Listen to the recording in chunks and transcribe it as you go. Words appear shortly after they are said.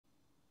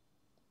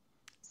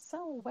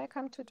So,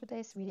 welcome to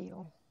today's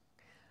video.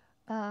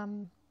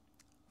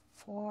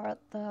 For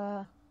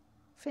the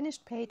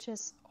finished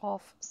pages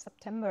of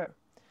September.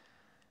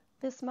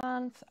 This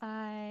month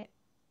I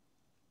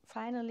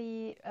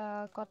finally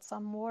got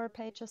some more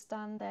pages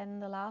done than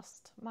the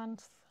last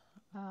month.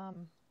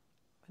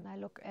 When I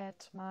look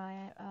at my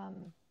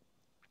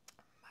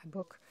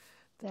book,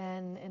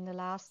 then in the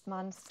last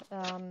month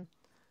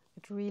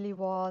it really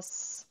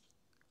was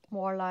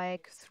more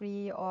like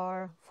 3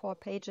 or 4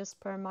 pages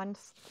per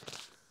month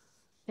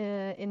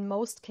in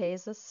most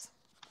cases.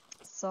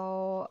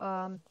 So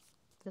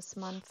this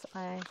month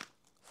I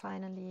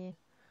finally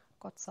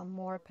got some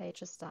more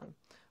pages done.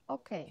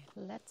 Okay,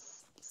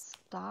 let's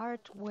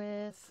start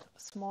with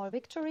small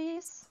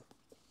victories.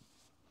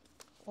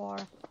 Or,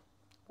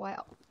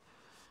 well,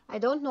 I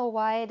don't know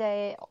why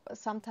they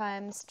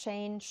sometimes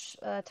change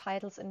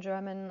titles in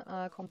German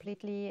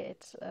completely.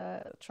 It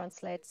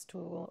translates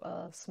to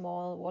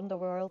small wonder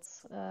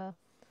worlds,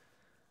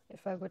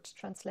 if I would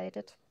translate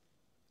it.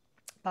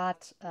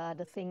 But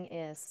the thing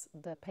is,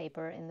 the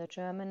paper in the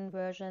German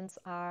versions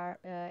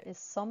is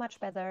so much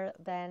better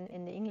than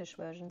in the English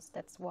versions.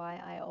 That's why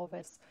I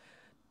always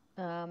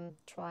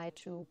try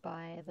to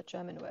buy the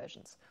German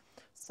versions.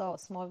 So,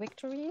 small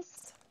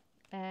victories.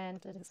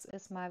 And this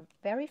is my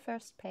very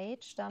first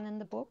page done in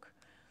the book.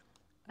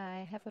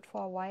 I have it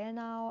for a while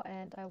now,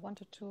 and I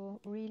wanted to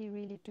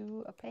really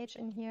do a page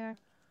in here.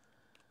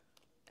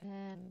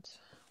 And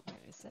where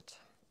is it?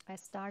 I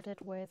started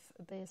with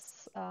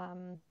this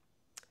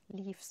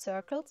leaf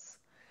circles,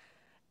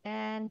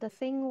 and the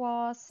thing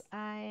was,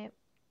 I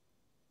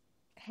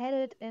had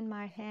it in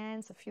my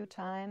hands a few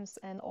times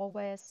and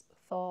always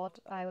thought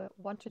I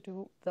want to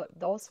do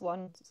those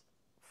ones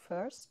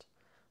first.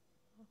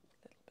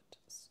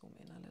 Zoom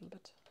in a little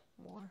bit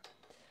more.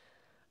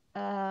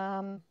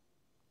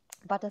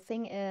 But the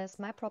thing is,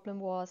 my problem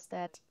was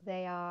that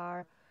they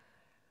are,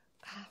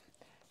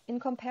 in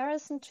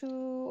comparison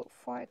to,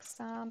 for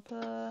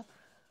example,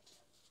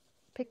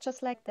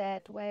 pictures like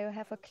that, where you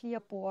have a clear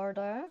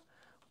border,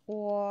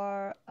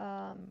 or where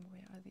are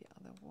the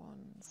other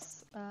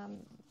ones?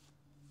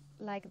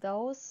 Like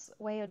those,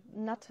 where you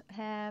not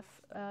have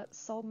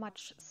so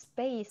much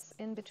space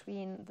in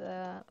between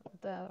the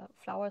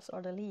flowers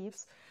or the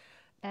leaves.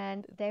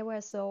 And they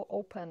were so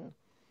open,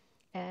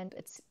 and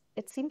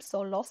it seems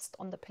so lost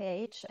on the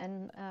page,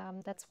 and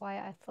that's why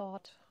I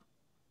thought,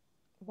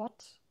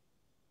 what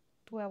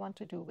do I want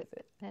to do with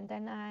it? And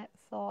then I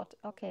thought,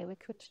 okay, we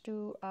could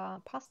do a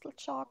pastel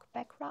chalk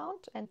background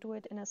and do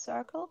it in a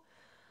circle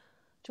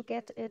to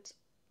get it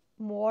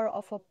more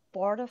of a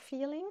border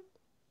feeling.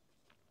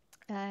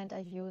 And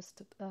I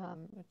used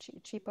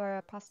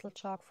cheaper pastel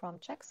chalk from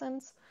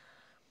Jackson's,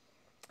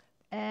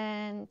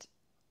 and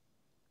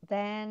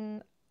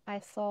then I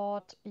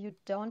thought you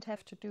don't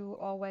have to do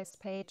always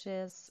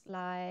pages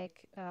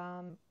like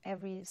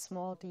every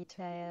small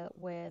detail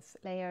with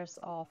layers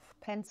of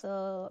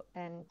pencil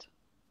and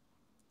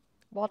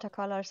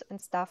watercolors and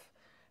stuff.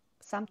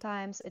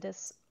 Sometimes it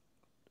is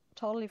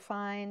totally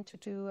fine to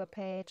do a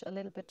page a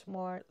little bit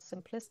more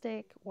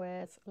simplistic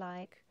with,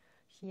 like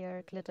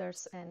here,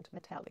 glitters and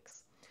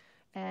metallics.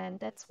 And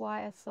that's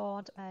why I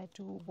thought I'd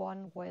do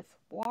one with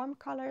warm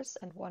colors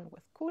and one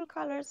with cool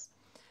colors.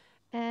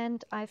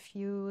 And I've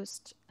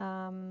used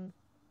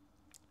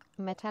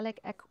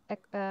metallic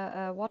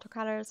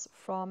watercolors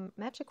from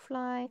Magic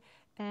Fly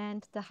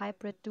and the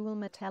hybrid dual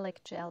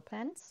metallic gel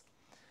pens.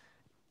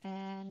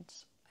 And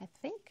I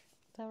think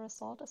the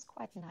result is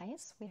quite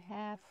nice. We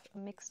have a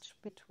mixture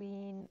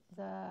between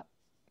the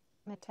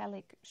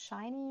metallic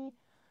shiny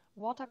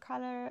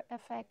watercolor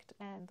effect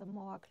and the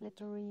more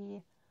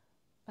glittery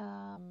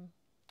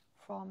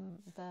from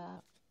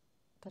the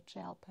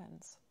gel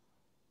pens.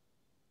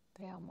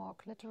 They are more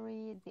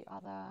glittery. The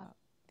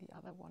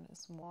other one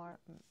is more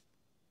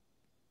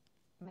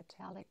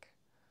metallic,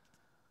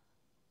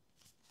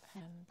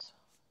 and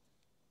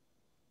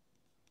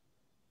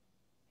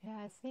yeah,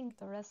 I think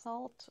the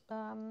result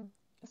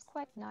is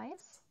quite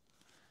nice,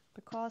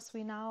 because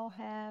we now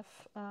have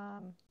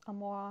a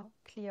more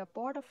clear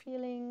border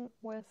feeling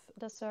with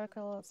the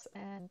circles,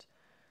 and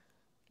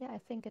yeah, I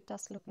think it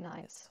does look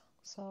nice.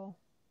 So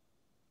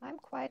I'm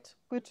quite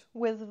good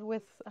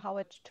with how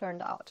it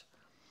turned out.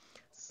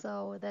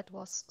 So that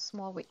was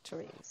small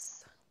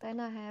victories. Then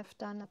I have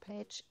done a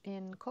page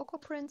in Cocoa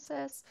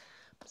Princess.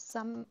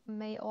 Some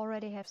may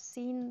already have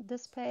seen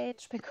this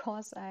page,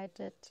 because I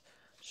did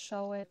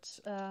show it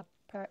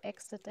per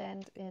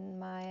accident in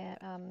my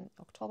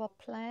October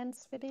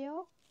plans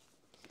video.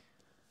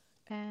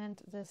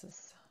 And this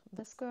is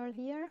this girl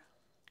here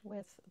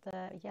with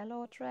the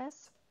yellow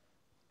dress.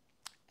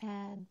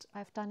 And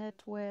I've done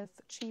it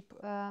with cheap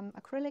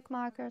acrylic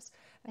markers,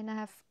 and I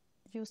have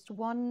used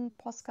one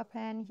Posca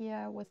pen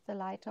here with the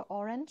lighter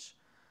orange.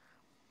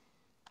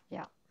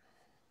 Yeah,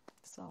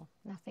 so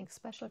nothing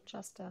special,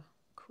 just a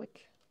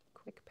quick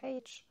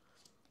page.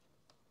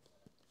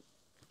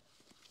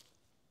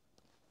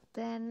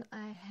 Then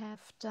I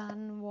have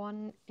done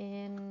one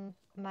in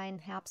Mein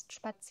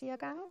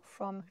Herbstspaziergang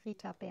from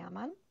Rita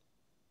Beermann.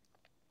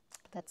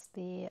 That's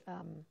the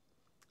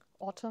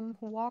Autumn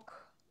Walk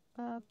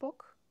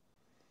book.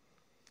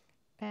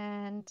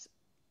 And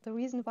the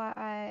reason why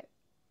I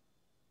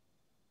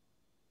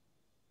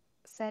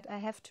said I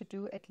have to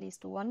do at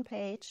least one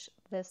page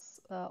this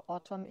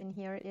autumn in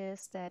here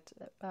is that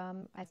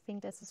I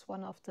think this is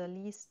one of the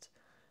least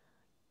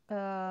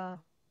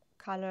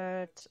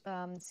colored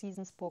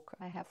seasons book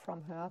I have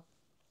from her.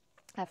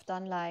 I've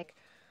done like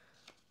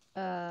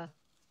the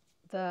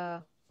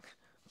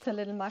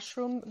little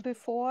mushroom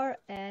before,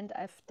 and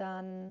I've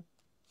done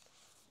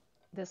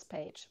this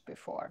page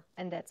before,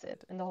 and that's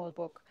it in the whole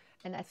book.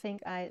 And I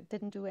think I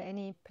didn't do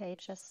any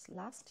pages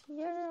last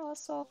year or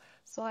so.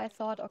 So I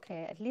thought,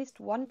 okay, at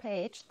least one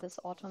page this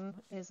autumn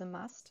is a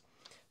must.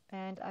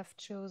 And I've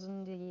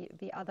chosen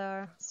the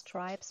other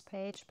stripes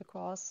page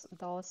because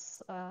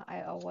those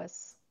I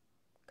always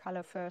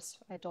color first.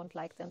 I don't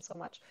like them so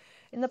much.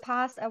 In the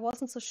past, I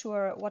wasn't so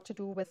sure what to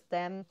do with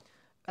them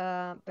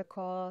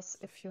because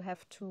if you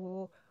have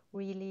to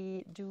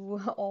really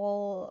do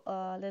all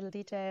little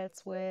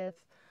details with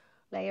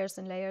layers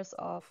and layers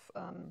of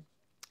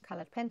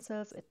colored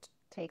pencils, it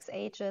takes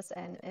ages,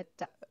 and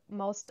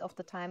most of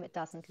the time it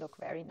doesn't look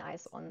very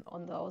nice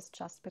on those,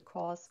 just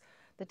because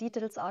the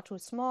details are too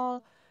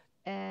small,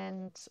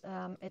 and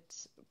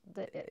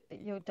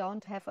you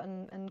don't have a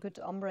good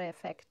ombre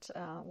effect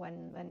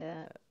when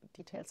the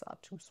details are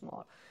too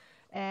small.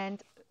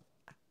 And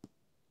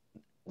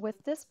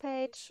with this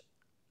page,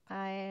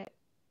 I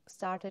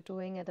started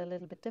doing it a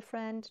little bit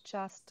different,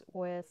 just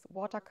with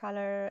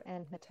watercolor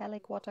and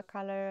metallic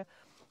watercolor.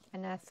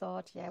 And I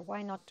thought, yeah,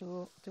 why not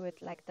do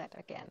it like that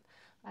again?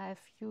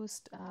 I've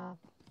used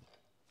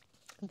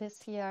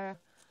this here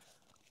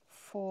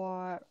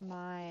for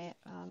my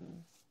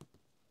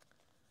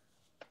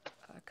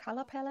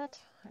color palette.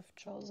 I've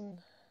chosen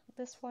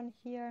this one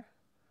here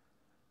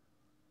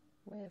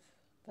with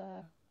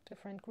the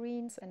different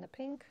greens and the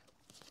pink.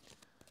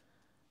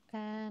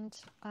 And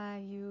I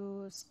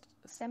used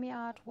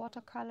semi-art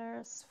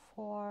watercolors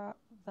for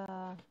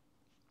the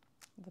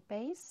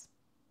base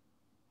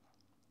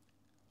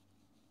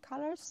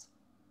colors,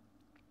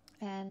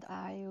 and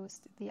I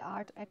used the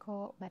Art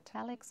Eco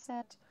metallic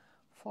set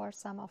for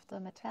some of the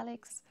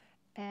metallics,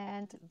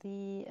 and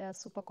the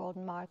super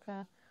golden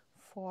marker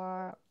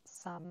for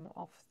some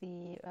of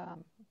the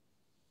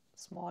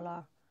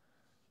smaller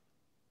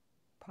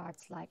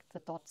parts, like the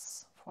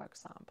dots, for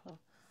example.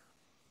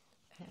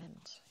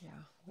 And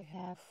yeah, we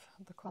have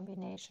the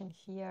combination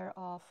here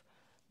of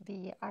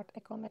the Art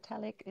Eco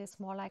metallic is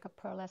more like a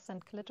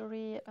pearlescent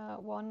glittery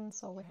one,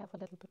 so we have a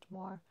little bit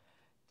more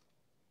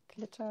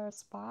glitter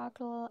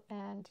sparkle,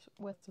 and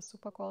with the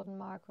super golden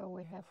marker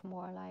we have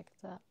more like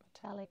the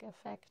metallic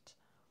effect.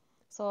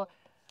 So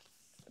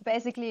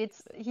basically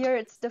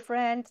it's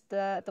different.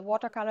 The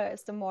watercolor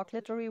is the more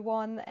glittery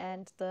one,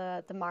 and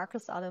the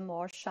markers are the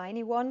more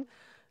shiny one,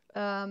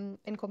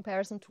 in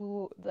comparison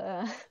to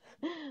the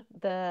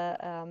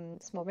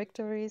Small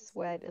Victories,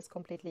 where it is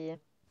completely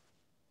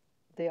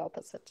the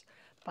opposite.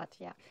 But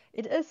yeah,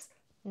 it is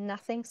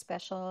nothing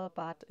special,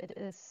 but it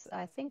is,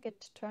 I think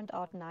it turned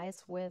out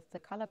nice with the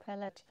color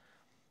palette,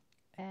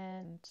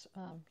 and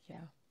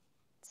yeah,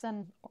 it's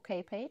an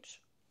okay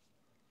page.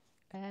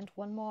 And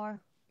one more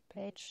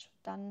page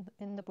done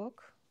in the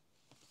book,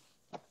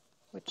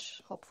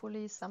 which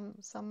hopefully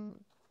some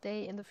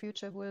day in the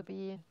future will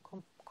be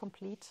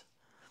complete.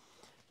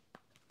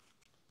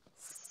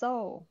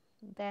 So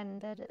then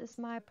that is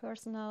my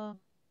personal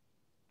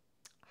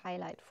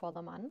highlight for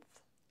the month,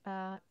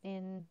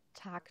 in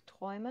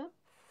Tagträume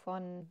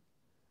from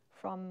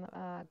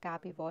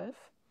Gabi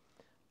Wolf.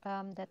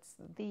 That's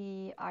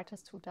the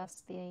artist who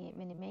does the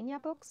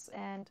Minimania books,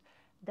 and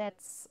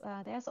that's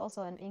there's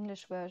also an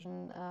English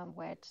version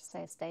where it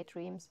says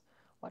Daydreams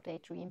or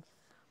Daydream.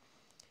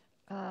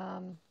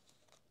 And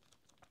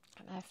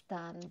I've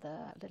done the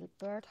little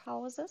bird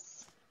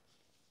houses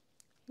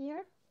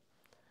here.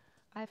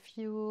 I've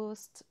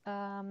used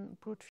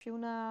Brute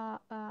Funa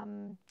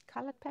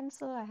colored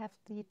pencil. I have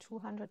the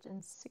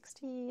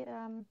 260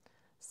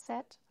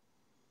 set,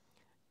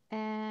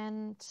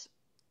 and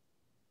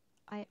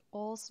I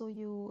also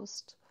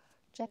used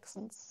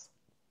Jackson's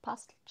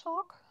pastel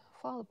chalk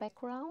for the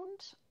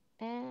background,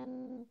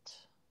 and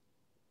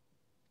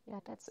yeah,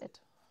 that's it.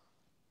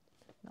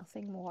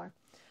 Nothing more.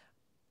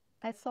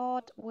 I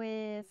thought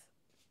with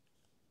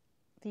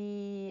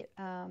the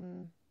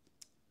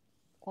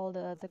all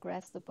the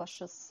grass, the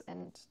bushes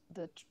and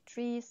the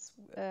trees,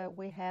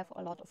 we have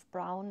a lot of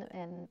brown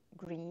and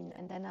green,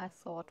 and then I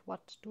thought,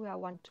 what do I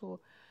want to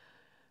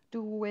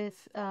do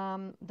with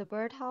the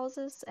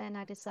birdhouses? And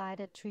I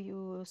decided to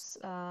use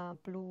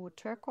blue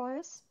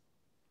turquoise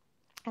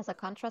as a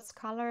contrast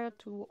color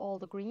to all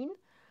the green,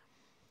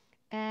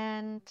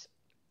 and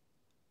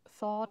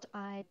thought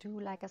I do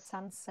like a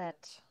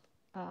sunset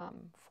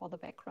for the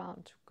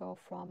background, to go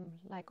from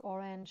like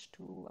orange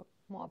to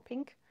more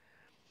pink.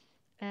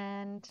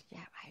 And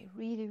yeah, I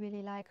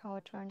really like how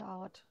it turned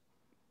out.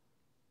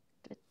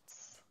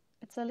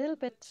 It's a little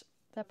bit,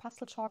 the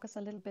pastel chalk is a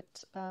little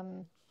bit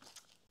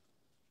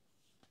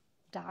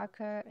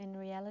darker. In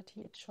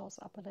reality, it shows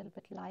up a little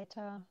bit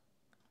lighter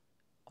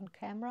on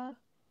camera,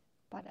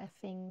 but I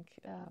think,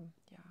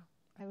 yeah,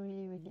 I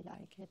really, really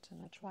like it,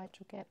 and I try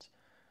to get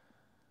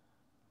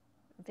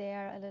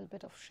there a little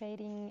bit of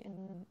shading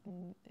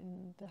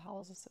in the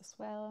houses as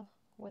well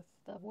with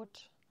the wood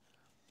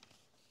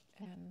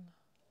and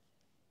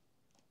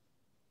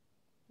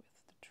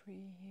with the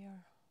tree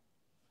here.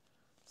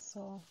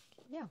 So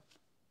yeah,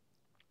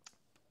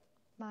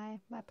 my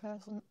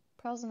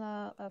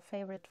personal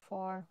favorite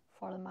for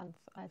the month,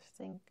 I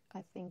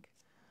think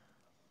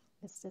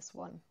is this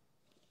one.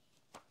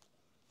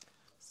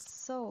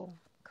 So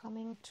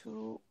coming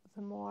to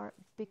the more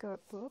bigger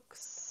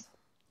books,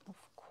 of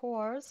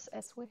course,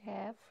 as we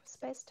have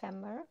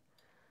Spacetember,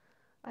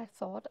 I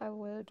thought I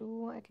will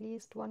do at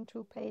least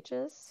 1-2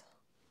 pages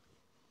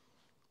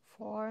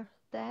for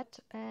that,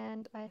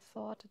 and I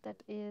thought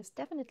that is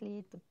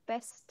definitely the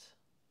best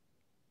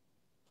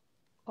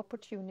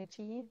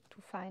opportunity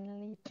to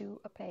finally do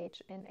a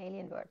page in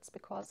Alien Worlds,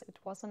 because it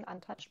was an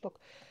untouched book.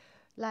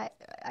 Like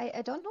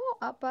I don't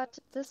know, but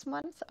this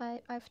month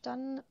I've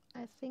done,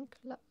 I think,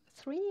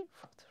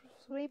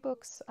 three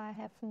books I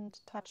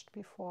haven't touched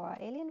before: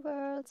 Alien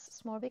Worlds,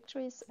 Small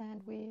Victories,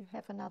 and we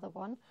have another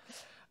one.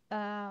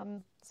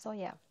 So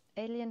yeah,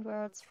 Alien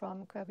Worlds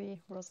from Kirby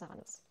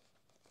Rosanes,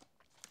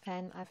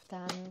 and I've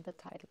done the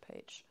title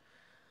page.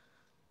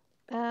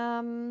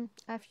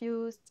 I've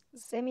used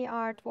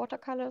semi-art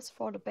watercolors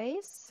for the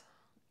base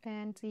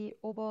and the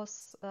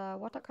Obos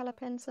watercolor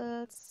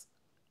pencils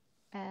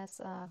as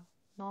a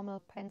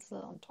normal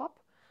pencil on top.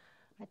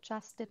 I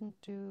just didn't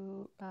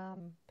do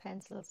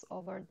pencils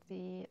over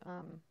the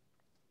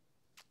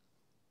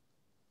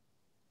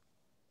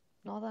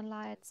Northern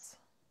Lights.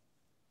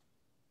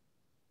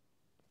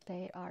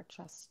 They are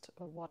just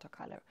a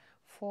watercolor.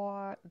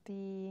 For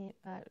the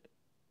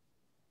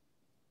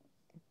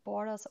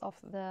borders of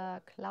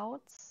the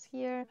clouds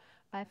here,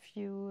 I've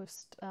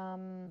used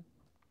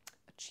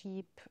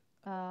cheap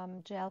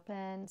gel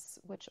pens,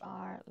 which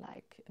are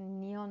like a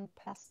neon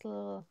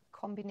pastel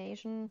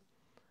combination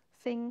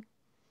thing.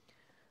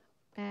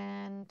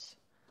 And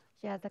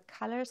yeah, the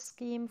color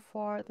scheme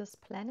for this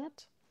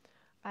planet,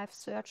 I've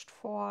searched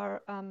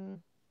for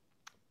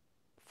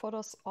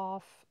photos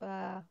of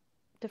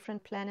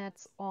different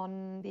planets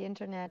on the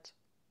internet,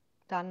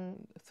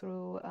 done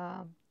through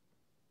a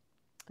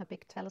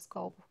big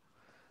telescope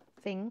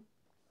thing,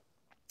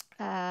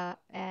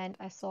 and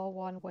I saw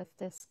one with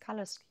this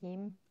color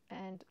scheme,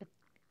 and it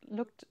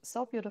looked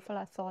so beautiful.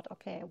 I thought,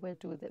 okay, I will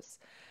do this.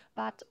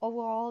 But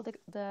overall,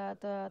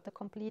 the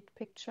complete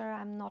picture,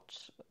 I'm not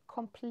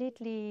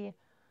completely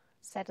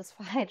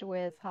satisfied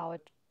with how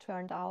it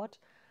turned out.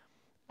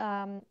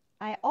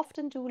 I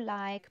often do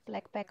like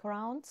black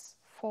backgrounds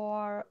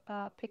for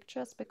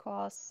pictures,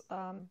 because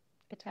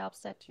it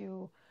helps that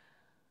you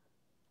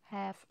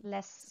have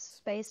less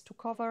space to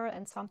cover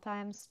and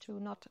sometimes to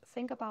not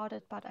think about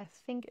it. But I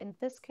think in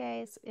this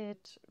case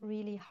it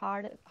really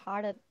hardened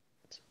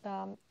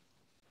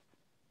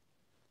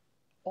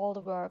all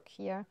the work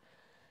here,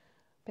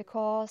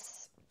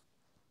 because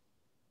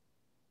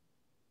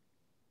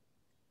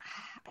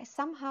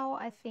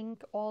I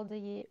think all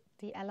the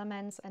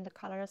elements and the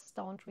colors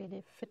don't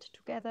really fit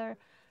together,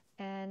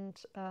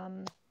 and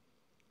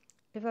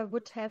if I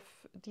would have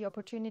the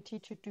opportunity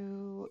to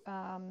do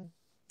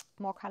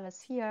more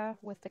colors here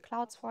with the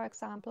clouds, for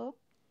example,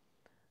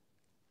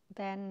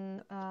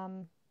 then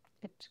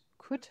it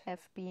could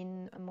have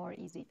been more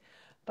easy.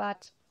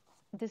 But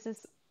this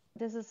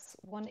is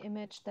one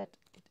image that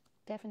it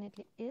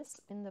definitely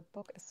is in the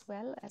book as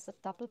well as a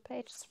double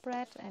page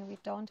spread, and we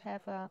don't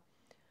have a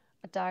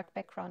dark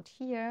background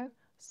here,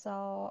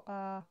 so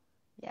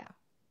yeah,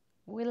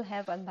 we'll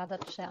have another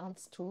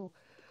chance to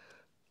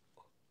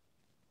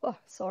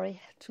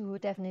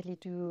definitely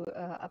do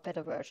a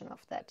better version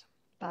of that.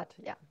 But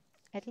yeah,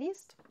 at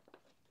least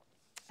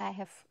I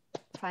have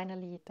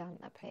finally done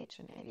a page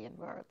in Alien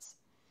Worlds.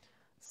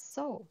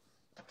 So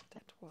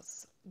that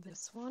was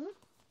this one.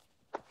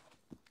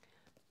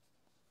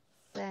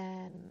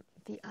 Then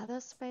the other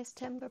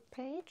Spacetember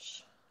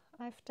page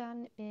I've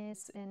done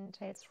is in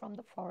Tales from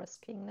the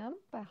Forest Kingdom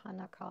by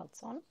Hannah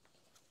Carlson,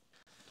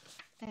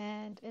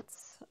 and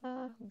it's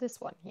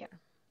this one here,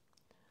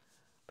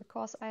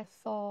 because I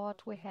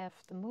thought we have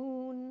the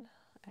moon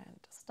and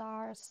the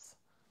stars,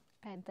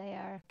 and they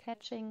are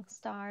catching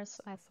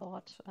stars. I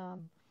thought,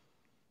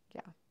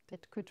 yeah,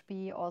 that could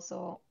be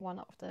also one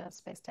of the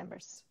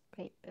Spacetember's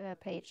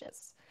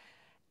pages.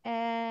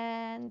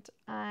 And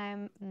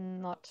I'm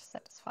not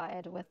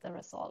satisfied with the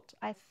result.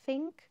 I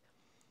think,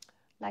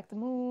 like the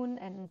moon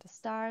and the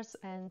stars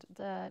and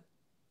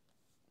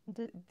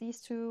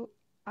these two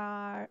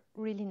are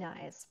really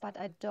nice, but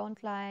I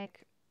don't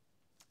like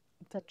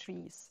the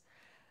trees.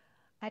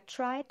 I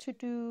tried to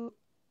do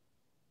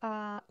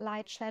a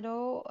light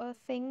shadow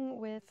thing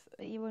with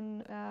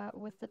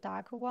the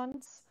darker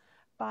ones,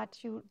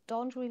 but you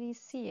don't really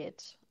see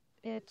it.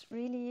 It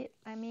really,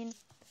 I mean,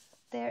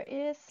 there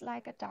is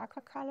like a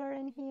darker color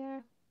in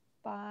here,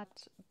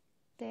 but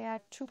they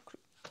are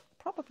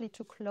probably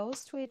too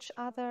close to each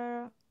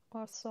other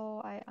or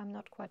so. I'm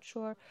not quite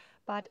sure,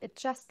 but it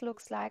just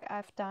looks like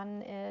I've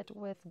done it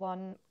with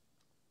one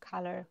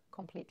color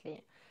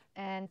completely.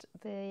 And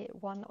the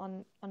one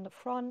on the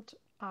front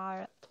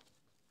are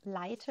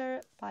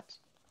lighter, but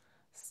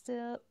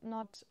still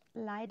not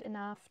light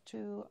enough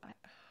to,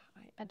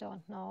 I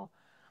don't know.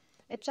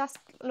 It just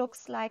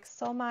looks like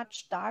so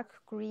much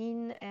dark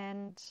green,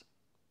 and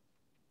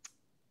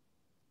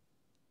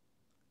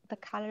the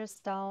colors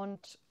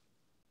don't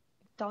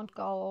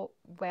go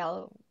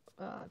well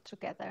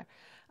together.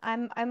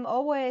 I'm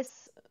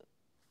always,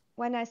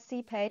 when I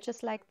see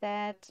pages like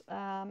that,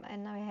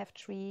 and I have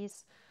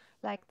trees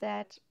like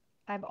that,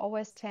 I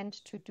always tend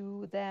to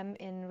do them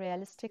in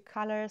realistic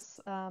colors.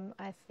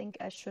 I think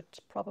I should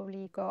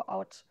probably go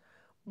out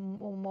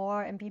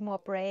more and be more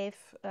brave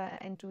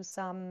and do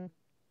some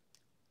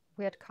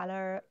weird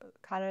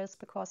colors,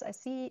 because I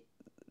see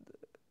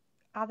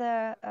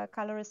other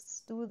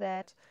colorists do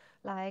that,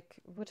 like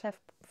would have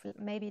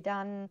maybe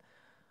done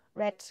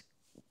red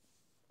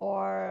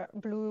or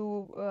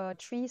blue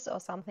trees or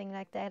something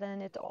like that,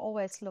 and it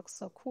always looks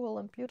so cool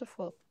and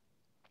beautiful.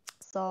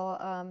 So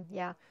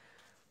yeah,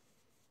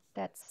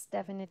 that's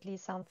definitely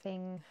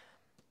something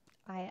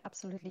I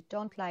absolutely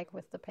don't like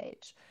with the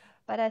page.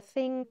 But I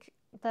think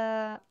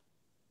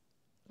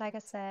like I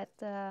said,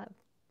 the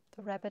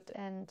rabbit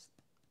and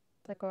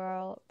the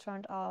girl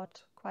turned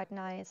out quite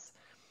nice.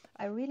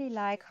 I really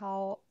like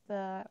how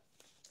the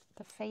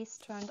face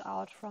turned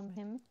out from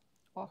him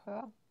or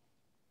her.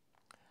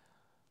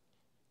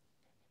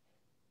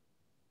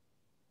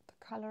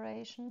 The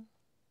coloration.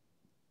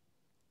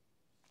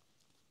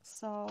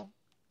 So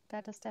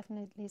that is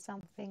definitely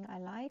something I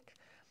like.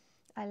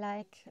 I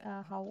like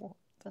how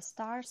the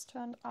stars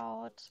turned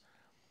out.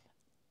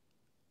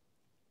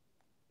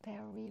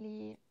 They're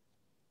really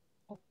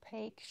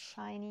opaque,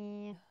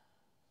 shiny.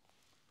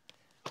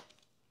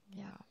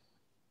 Yeah.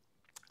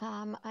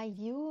 I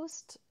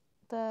used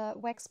the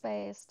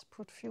wax-based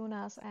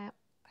Proof-Tuners. I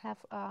have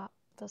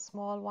the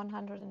small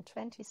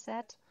 120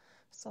 set,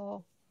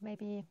 so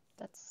maybe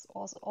that's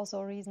also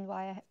a reason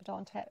why I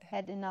don't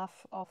had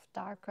enough of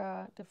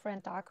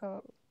different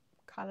darker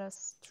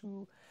colors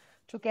to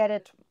get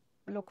it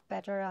look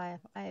better.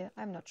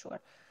 I'm not sure,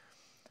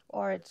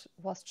 or it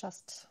was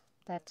just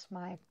that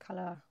my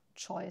color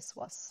choice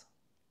was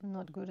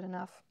not good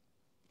enough.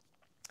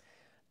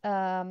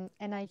 And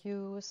I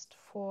used,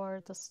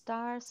 for the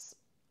stars,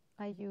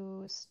 I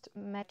used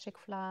Magic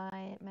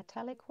Fly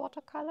metallic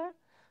watercolor.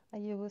 I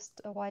used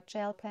a white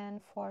gel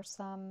pen for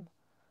some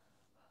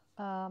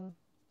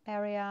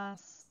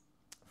areas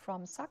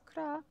from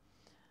Sakura.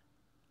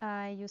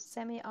 I used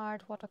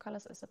semi-art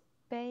watercolors as a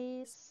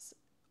base,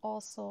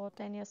 also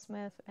Daniel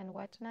Smith and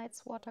White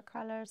Nights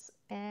watercolors,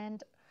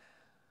 and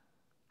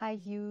I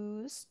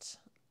used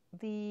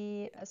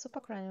the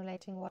super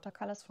granulating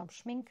watercolors from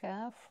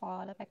Schminke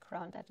for the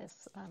background, that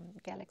is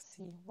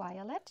Galaxy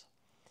Violet.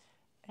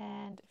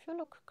 And if you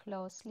look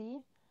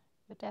closely,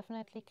 you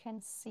definitely can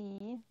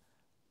see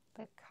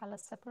the color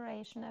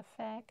separation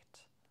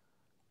effect.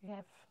 You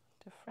have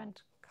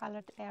different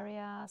colored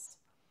areas,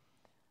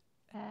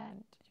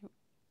 and you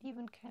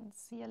even can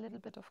see a little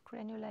bit of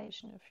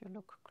granulation if you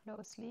look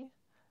closely.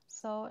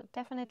 So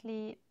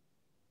definitely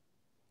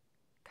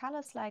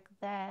colors like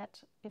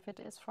that, if it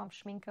is from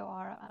Schminke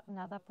or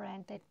another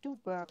brand, they do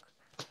work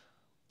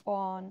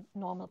on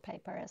normal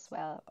paper as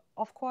well.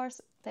 Of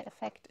course, the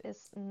effect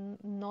is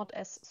not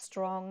as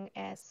strong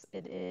as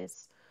it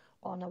is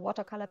on a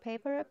watercolor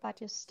paper,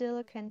 but you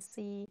still can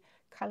see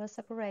color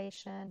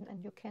separation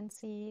and you can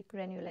see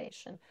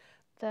granulation.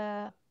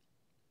 The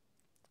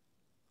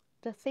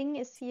thing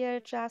is here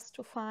just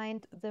to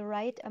find the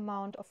right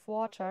amount of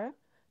water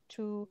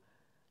to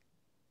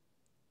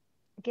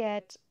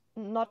get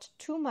not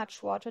too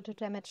much water to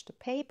damage the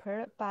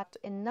paper, but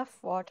enough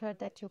water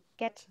that you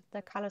get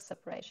the color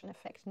separation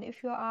effect. And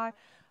if you are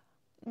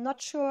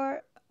not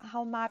sure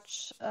how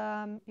much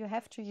you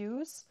have to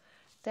use,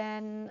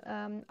 then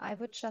I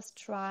would just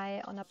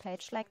try on a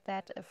page like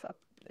that.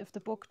 If the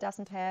book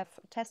doesn't have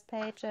test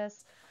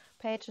pages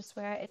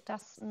where it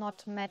does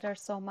not matter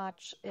so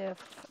much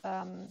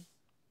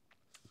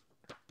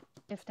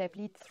if they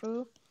bleed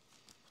through,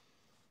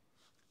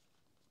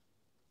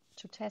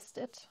 to test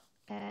it.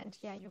 And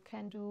yeah, you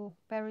can do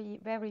very,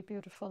 very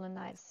beautiful and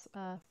nice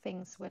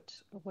things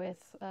with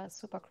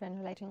super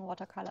granulating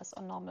watercolors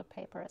on normal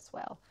paper as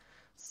well.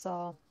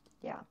 So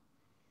yeah,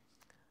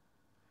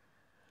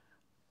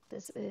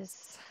 this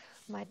is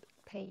my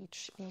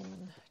page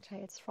in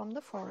Tales from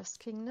the Forest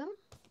Kingdom.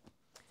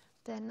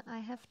 Then I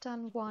have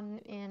done one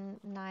in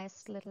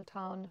Nice Little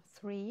Town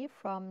 3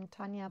 from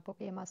Tanya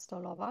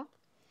Bogema-Stolova.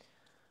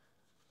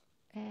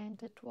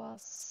 And it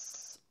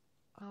was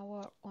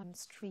our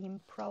on-stream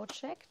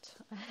project.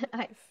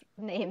 I've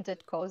named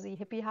it Cozy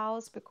Hippie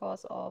House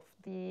because of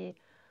the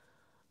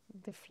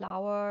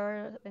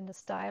flower, and the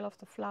style of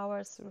the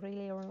flowers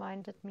really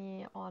reminded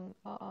me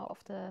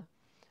of the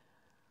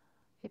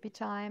hippie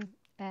time.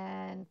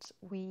 And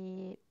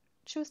we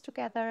choose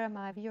together,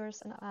 my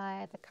viewers and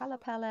I, the color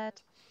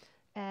palette,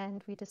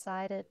 and we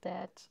decided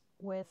that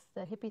with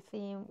the hippie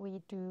theme,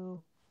 we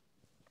do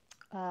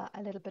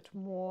a little bit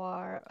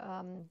more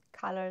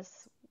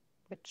colors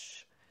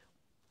which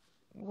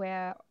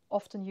were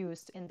often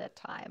used in that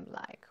time,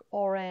 like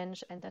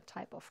orange and that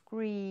type of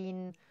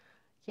green,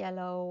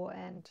 yellow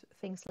and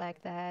things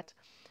like that.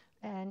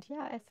 And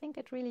yeah, I think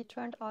it really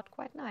turned out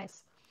quite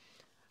nice.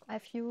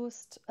 I've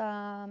used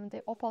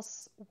the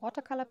Opus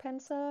watercolor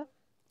pencil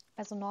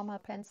as a normal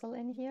pencil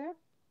in here.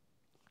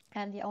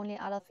 And the only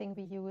other thing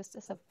we used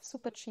is a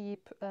super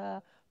cheap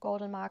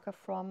golden marker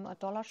from a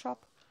dollar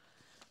shop,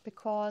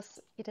 because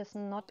it is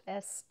not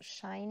as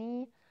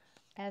shiny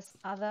as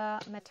other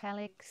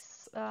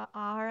metallics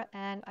are,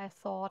 and I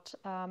thought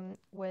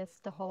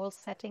with the whole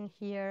setting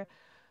here,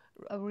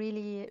 a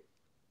really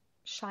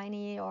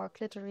shiny or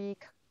glittery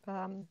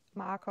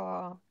marker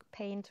or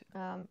paint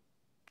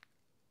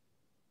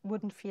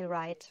wouldn't feel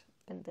right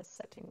in this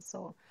setting.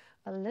 So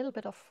a little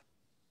bit of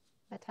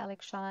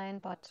metallic shine,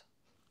 but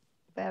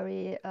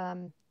very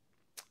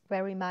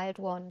very mild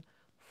one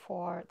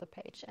for the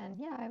page. And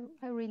yeah,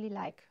 I really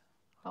like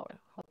how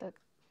the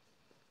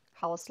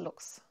house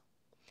looks.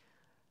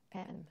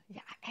 And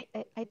yeah,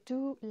 I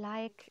do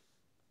like,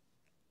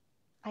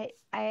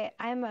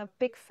 I'm a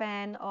big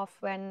fan of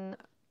when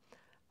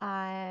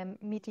I'm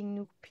meeting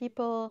new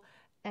people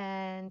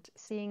and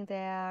seeing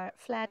their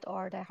flat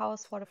or their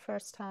house for the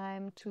first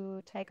time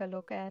to take a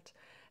look at.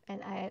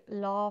 And I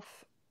love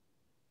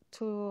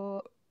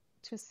to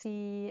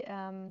see,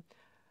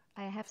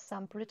 I have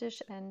some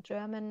British and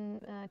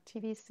German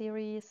TV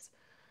series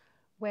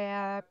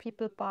where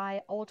people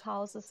buy old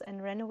houses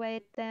and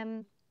renovate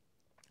them.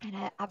 And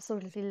I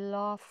absolutely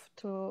love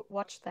to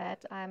watch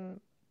that.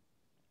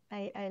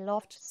 I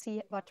love to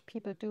see what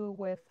people do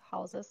with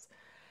houses.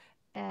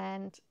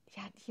 And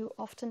yeah, you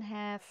often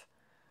have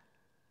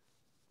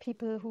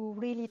people who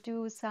really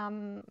do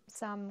some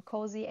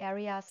cozy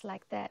areas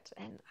like that.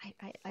 And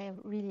I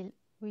really,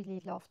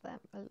 really love them.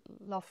 I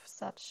love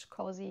such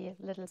cozy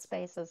little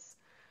spaces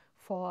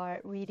for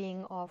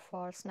reading or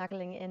for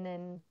snuggling in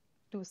and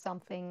do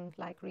something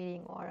like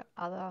reading or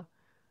other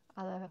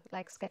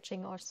like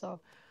sketching or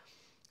so.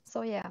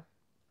 So yeah,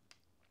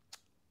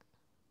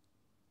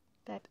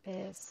 that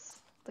is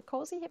the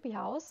Cozy Hippie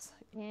House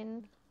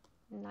in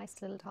a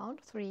nice little town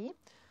 3.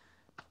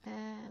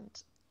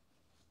 And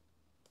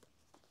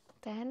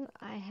then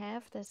I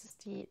have, this is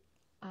the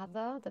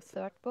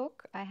third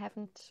book I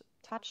haven't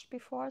touched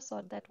before,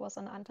 so that was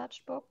an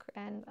untouched book,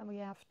 and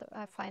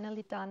I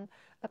finally done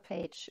a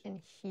page in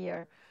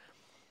here.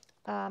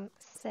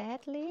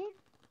 Sadly,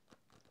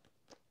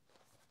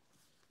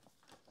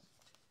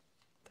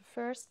 the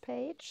first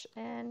page,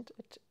 and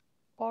it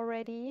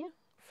already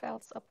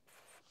falls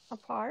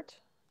apart.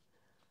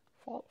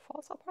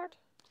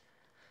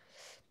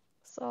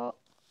 So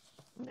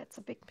that's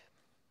a big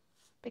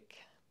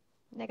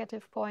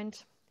negative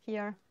point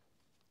here.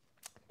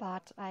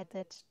 But I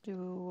did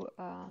do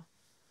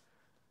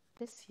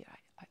this here.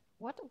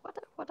 What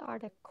are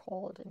they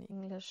called in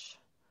English?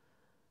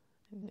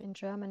 In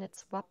German,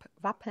 it's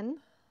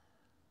Wappen.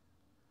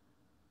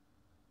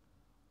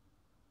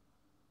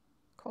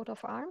 Coat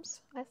of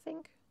arms, I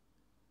think.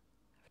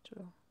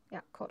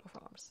 Coat of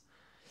arms.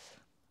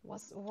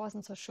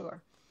 Wasn't so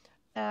sure.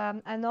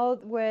 I know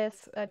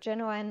with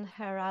genuine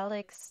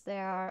heraldics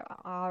there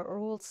are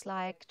rules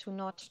like to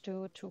not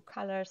do 2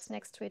 colors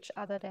next to each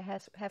other. There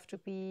have to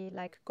be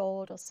like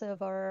gold or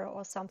silver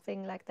or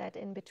something like that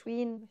in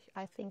between.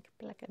 I think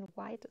black and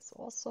white is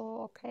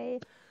also okay.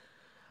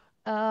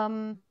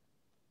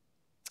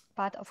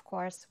 But of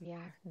course we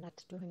are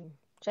not doing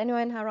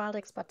genuine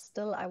heraldics, but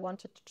still I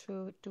wanted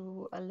to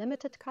do a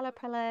limited color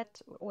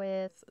palette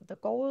with the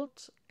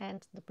gold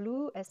and the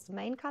blue as the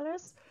main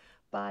colors.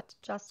 But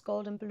just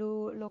gold and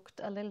blue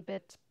looked a little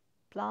bit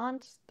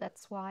bland.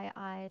 That's why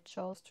I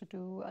chose to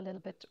do a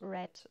little bit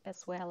red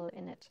as well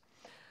in it.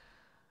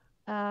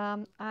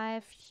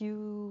 I've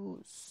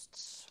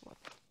used, what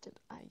did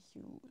I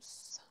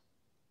use?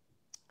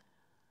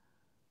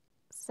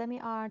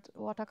 Semi-art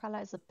watercolor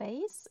as a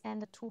base,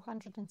 and a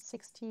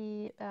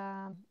 260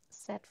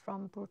 set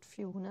from Brut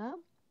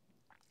Fune.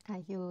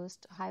 I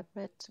used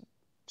hybrid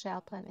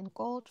gel pen in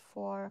gold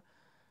for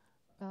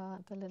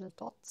the little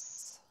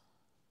dots.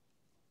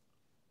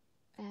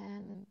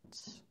 And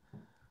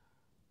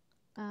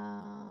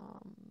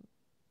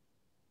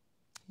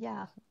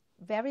yeah,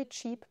 very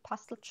cheap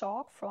pastel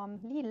chalk from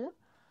Lidl,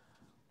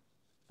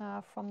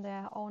 from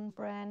their own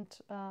brand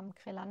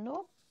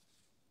Grelando.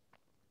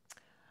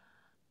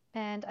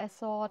 And I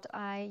thought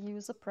I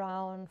use a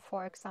brown.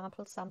 For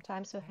example,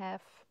 sometimes you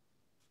have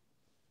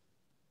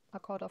a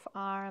coat of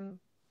arm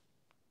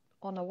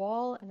on a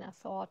wall, and I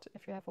thought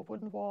if you have a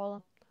wooden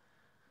wall,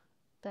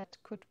 that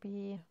could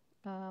be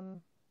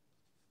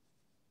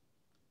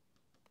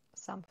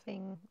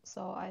something.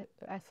 So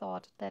I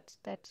thought that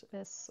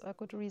is a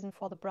good reason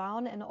for the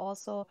brown. And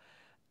also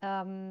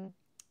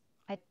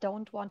I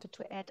don't want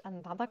to add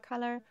another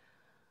color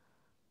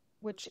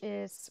which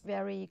is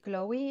very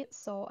glowy,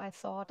 so I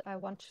thought I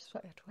want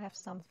to have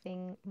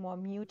something more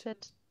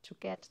muted to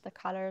get the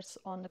colors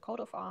on the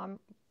coat of arm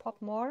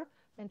pop more,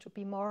 and to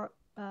be more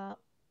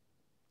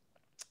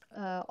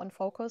on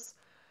focus,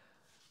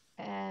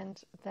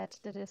 and that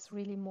is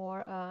really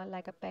more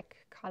like a back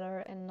color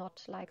and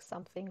not like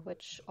something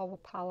which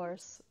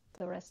overpowers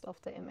the rest of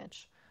the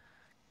image.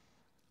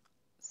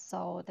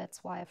 So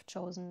that's why I've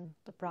chosen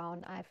the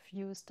brown. I've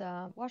used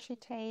washi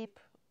tape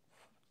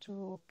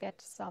to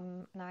get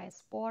some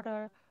nice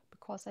border,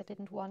 because I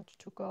didn't want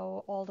to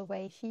go all the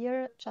way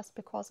here just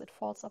because it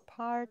falls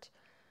apart,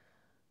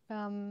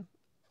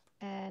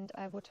 and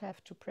I would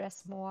have to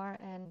press more,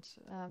 and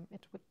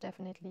it would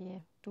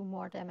definitely do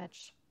more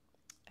damage.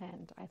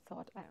 And I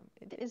thought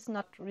it is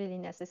not really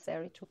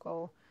necessary to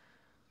go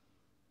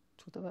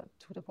to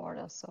the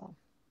border. So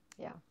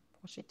yeah,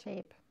 washi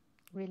tape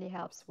really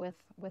helps with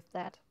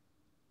that.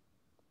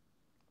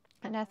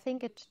 And I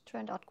think it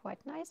turned out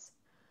quite nice.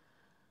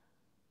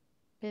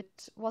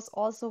 It was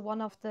also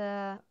one of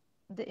the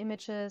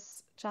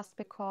images, just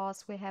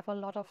because we have a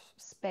lot of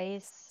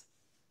space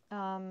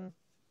in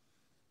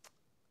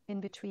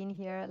between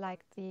here,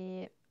 like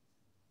I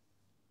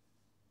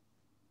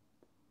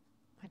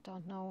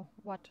don't know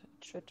what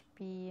it should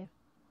be,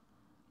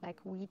 like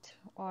wheat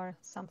or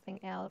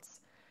something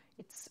else.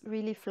 It's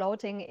really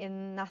floating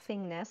in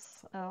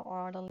nothingness,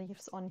 or the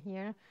leaves on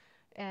here.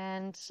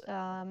 And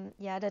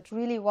yeah, that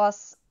really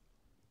was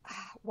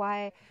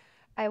why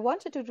I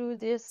wanted to do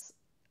this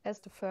as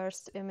the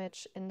first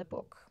image in the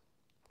book.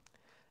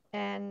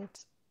 And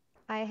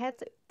I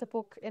had the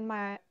book in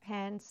my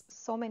hands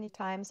so many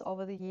times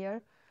over the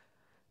year,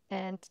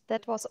 and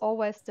that was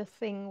always the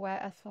thing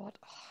where I thought,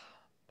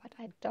 but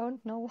I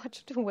don't know what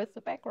to do with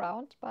the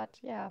background. But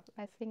yeah,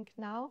 I think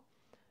now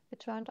it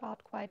turned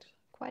out quite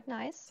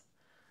nice.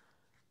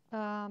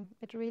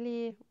 It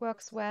really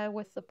works well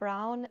with the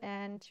brown,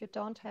 and you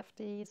don't have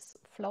this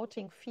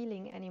floating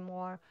feeling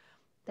anymore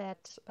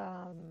that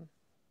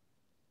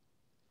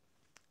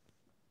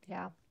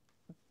yeah,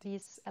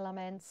 these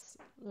elements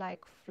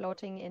like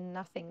floating in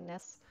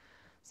nothingness.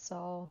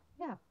 So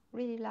yeah,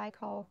 really like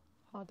how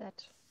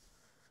that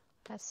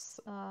has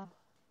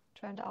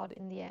turned out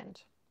in the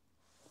end.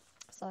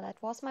 So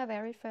that was my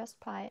very first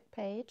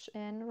page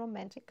in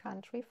Romantic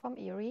Country from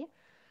Erie.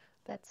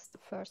 That's the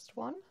first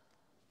one.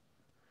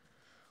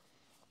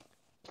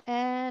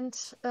 And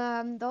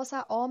those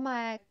are all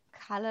my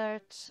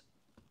colored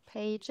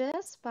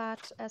pages,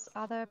 but as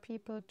other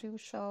people do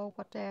show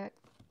what they're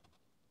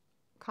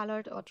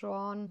colored or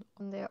drawn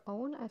on their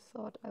own, I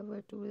thought I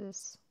will do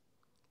this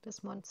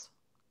month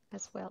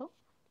as well.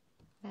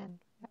 And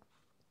yeah.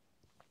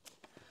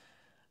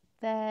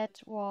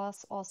 That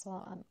was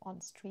also an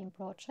on-stream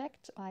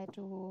project. I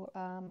do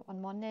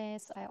on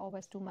Mondays, I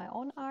always do my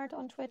own art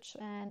on Twitch,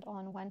 and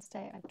on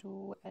Wednesday I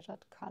do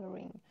edit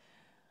coloring.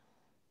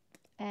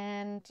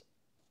 And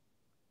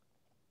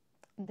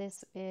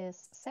this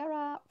is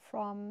Sarah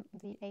from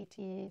the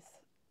 80s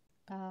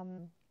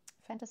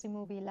fantasy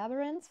movie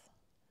Labyrinth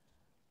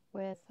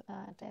with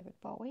David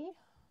Bowie.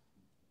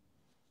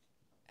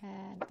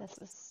 And this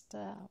is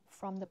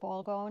from the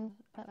ball gown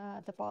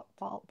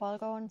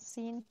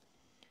scene.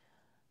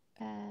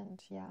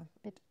 And yeah,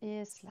 it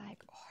is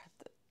like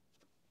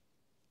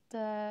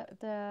the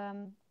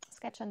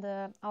sketch and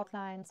the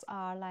outlines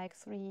are like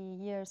 3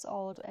 years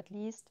old at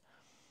least.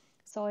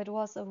 So it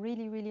was a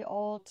really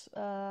old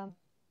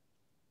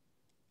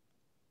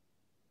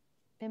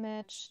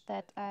image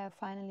that I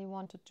finally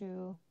wanted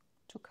to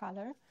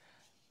color.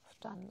 I've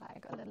done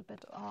like a little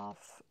bit of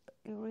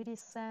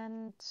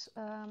iridescent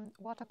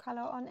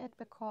watercolor on it,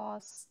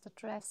 because the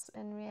dress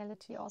in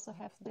reality also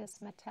have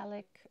this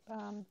metallic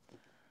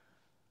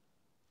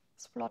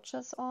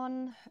splotches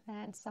on,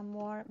 and some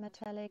more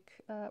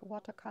metallic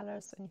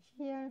watercolors in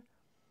here,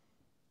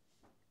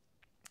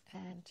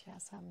 and yeah,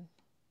 some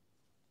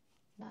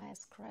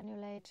nice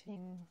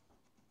granulating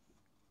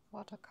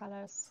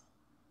watercolors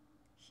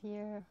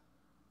here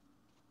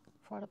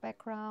for the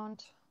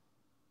background.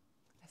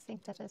 I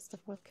think that is the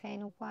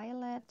volcano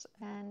violet,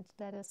 and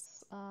that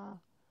is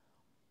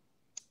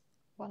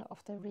one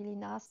of the really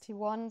nasty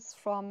ones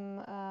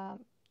from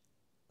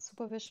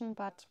Supervision,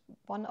 but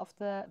one of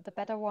the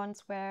better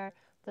ones where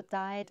the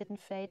dye didn't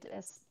fade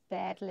as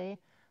badly.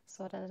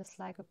 So that is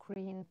like a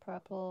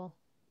green-purple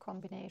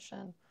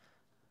combination.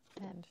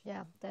 And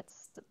yeah,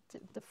 that's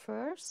the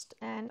first.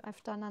 And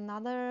I've done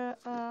another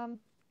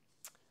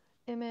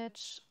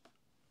image,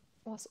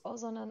 was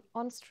also an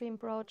on-stream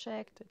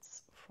project.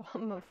 It's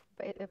from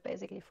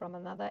basically from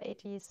another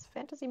 80s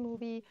fantasy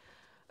movie,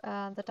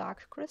 The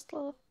Dark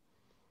Crystal.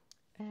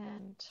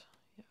 And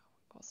yeah,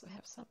 we also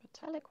have some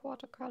metallic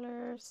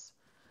watercolors.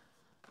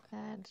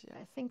 And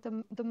I think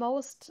the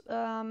most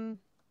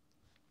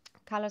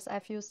colors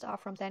I've used are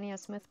from Daniel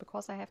Smith,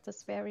 because I have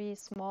this very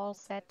small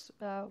set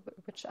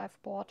which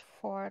I've bought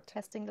for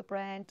testing the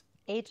brand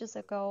ages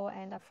ago,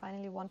 and I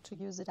finally want to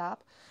use it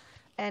up.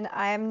 And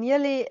I'm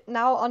nearly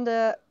now on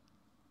the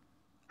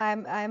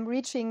I'm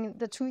reaching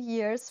the 2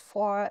 years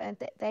for, and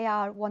they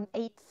are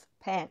 1/8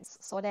 pans,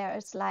 so there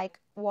is like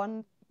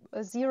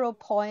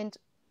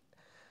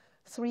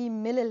 0.3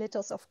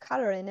 milliliters of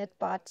color in it,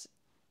 but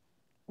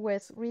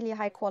with really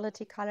high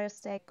quality colors,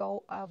 they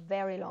go a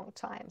very long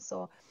time.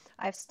 So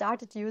I've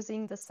started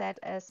using the set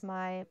as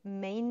my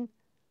main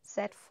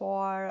set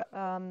for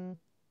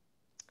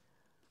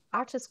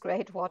artist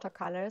grade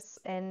watercolors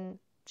in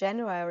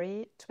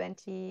January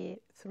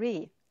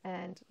 23,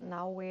 and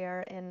now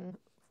we're in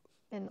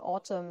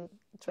autumn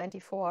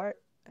 24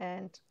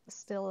 and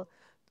still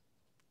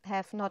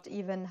have not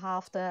even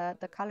half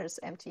the colors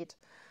emptied.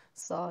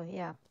 So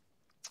yeah,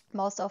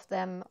 most of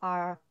them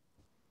are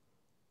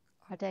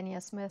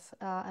Daniel Smith,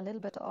 a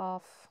little bit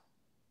of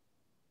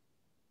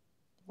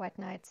White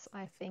Nights,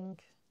 I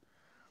think,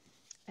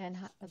 and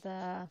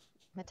the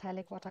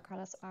metallic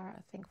watercolors are,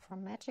 I think,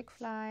 from Magic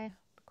Fly,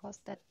 because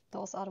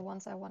those are the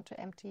ones I want to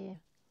empty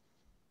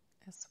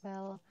as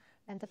well.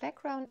 And the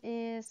background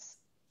is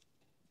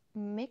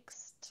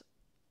mixed,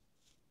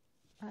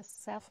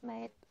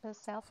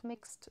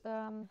 self-mixed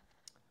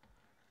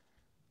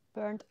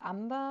burnt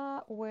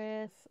umber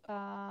with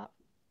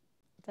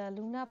the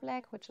Lunar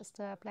Black, which is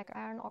the black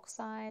iron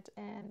oxide,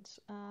 and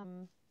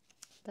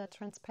the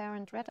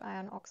transparent red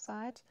iron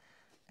oxide.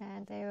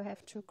 And there you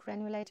have two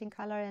granulating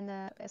color, and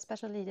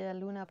especially the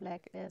Lunar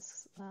Black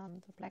is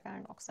the black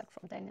iron oxide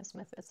from Daniel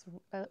Smith.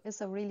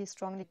 Is a really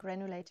strongly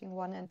granulating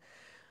one, and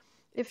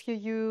if you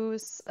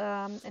use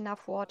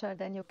enough water,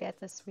 then you get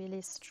this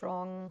really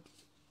strong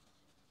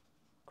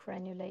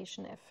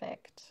granulation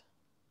effect.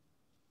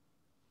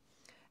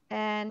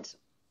 And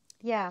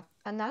yeah,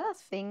 another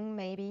thing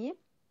maybe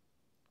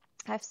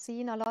I've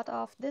seen a lot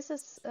of, this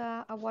is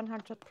a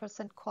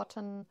 100%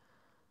 cotton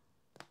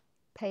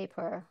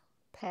paper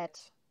pad,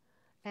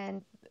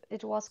 and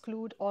it was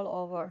glued all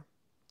over.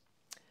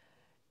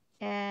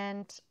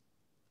 And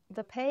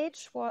the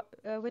page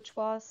which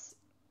was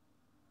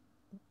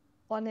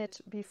on it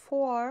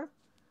before,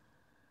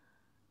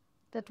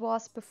 that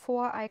was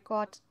before I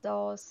got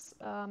those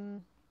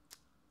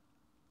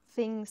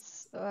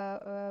things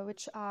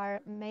which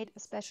are made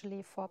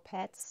especially for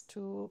pads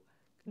to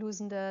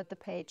loosen the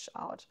page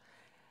out.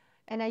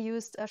 And I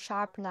used a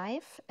sharp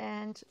knife,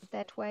 and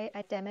that way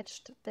I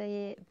damaged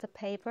the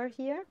paper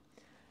here.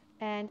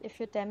 And if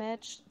you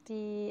damage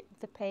the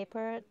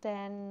paper,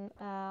 then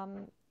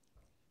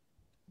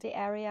the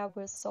area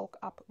will soak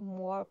up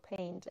more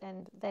paint,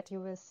 and that you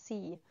will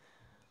see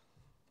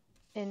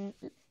in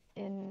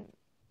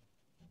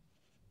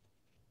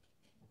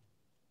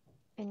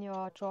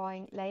your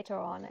drawing later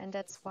on. And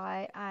that's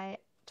why I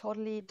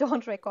totally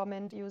don't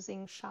recommend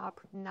using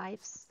sharp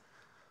knives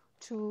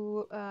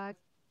to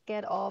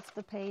get off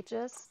the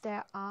pages.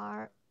 There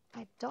are,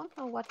 I don't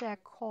know what they're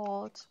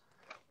called.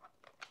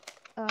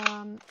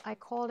 I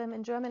call them,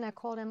 in German, I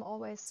call them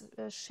always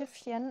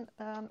Schiffchen,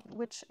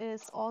 which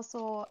is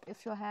also,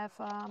 if you have,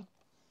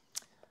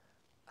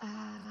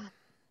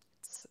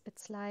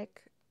 it's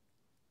like,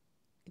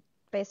 it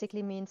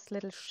basically means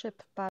little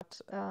ship, but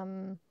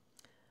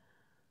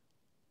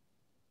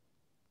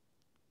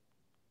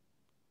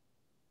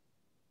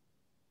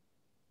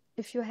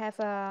if you have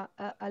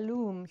a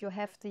loom, you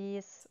have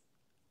these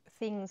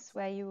things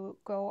where you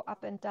go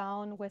up and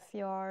down with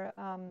your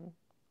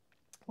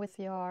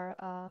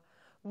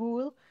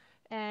wool,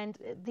 and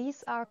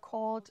these are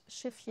called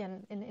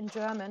Schiffchen in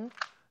German,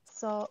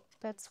 so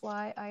that's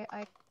why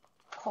I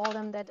call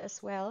them that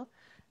as well,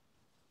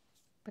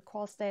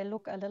 because they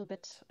look a little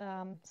bit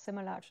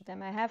similar to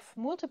them. I have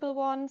multiple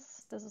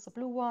ones. This is a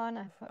blue one.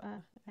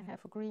 I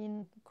have a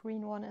green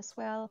one as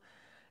well,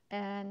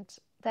 and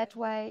that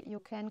way you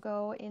can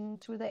go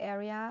into the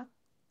area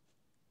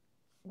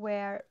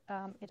where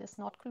it is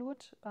not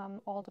glued.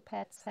 All the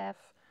pads have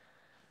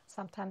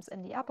sometimes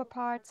in the upper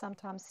part,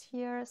 sometimes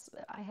here.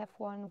 I have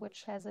one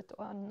which has it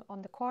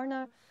on the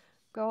corner.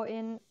 Go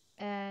in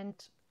and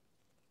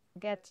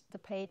get the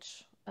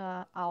page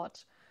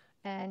out,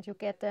 and you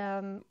get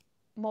them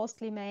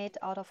mostly made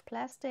out of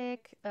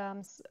plastic.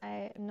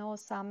 I know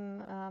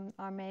some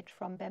are made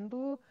from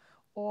bamboo,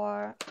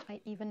 or I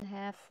even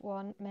have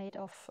one made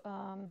of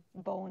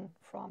bone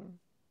from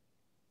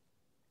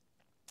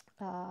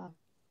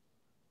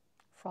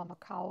a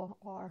cow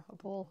or a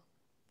bull.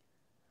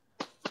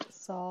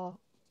 So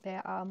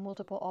there are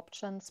multiple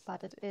options,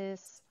 but it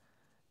is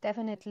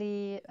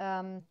definitely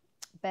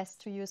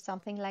best to use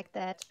something like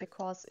that,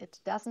 because it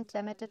doesn't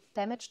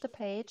damage the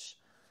page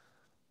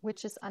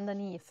which is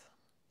underneath,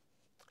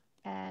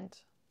 and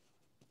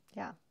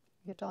yeah,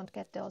 you don't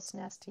get those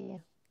nasty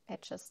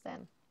edges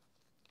then.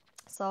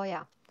 So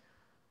yeah,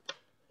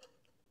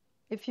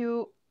 if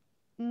you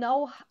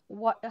know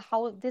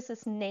how this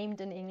is named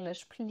in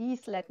English,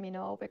 please let me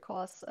know,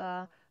 because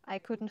I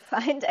couldn't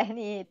find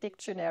any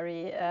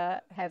dictionary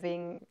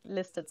having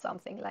listed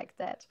something like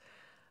that.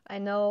 I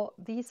know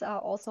these are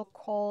also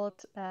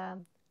called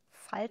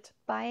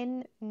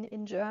Faltbein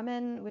in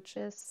German, which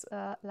is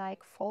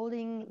like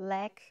folding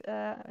leg,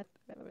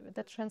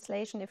 the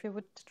translation, if you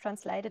would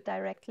translate it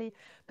directly,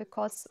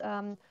 because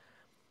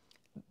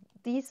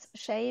this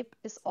shape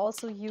is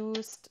also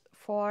used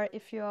for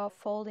if you're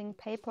folding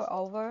paper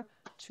over,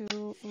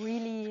 to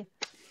really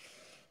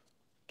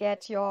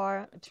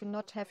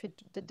not have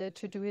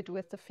to do it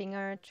with the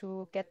finger,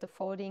 to get the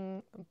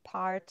folding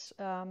part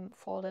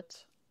folded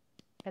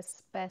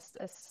as best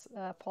as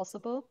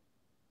possible.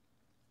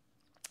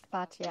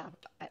 But yeah,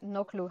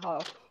 no clue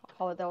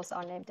how those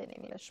are named in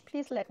English.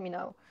 Please let me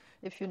know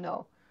if you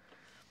know.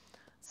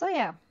 So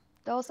yeah,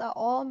 those are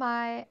all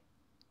my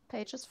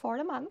pages for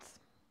the month.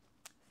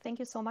 Thank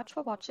you so much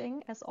for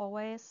watching. As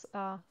always,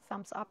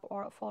 thumbs up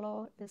or a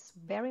follow is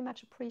very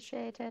much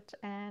appreciated.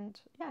 And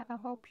yeah, I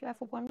hope you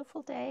have a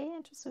wonderful day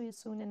and to see you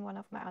soon in one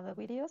of my other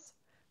videos.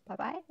 Bye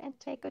bye and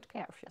take good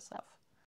care of yourself.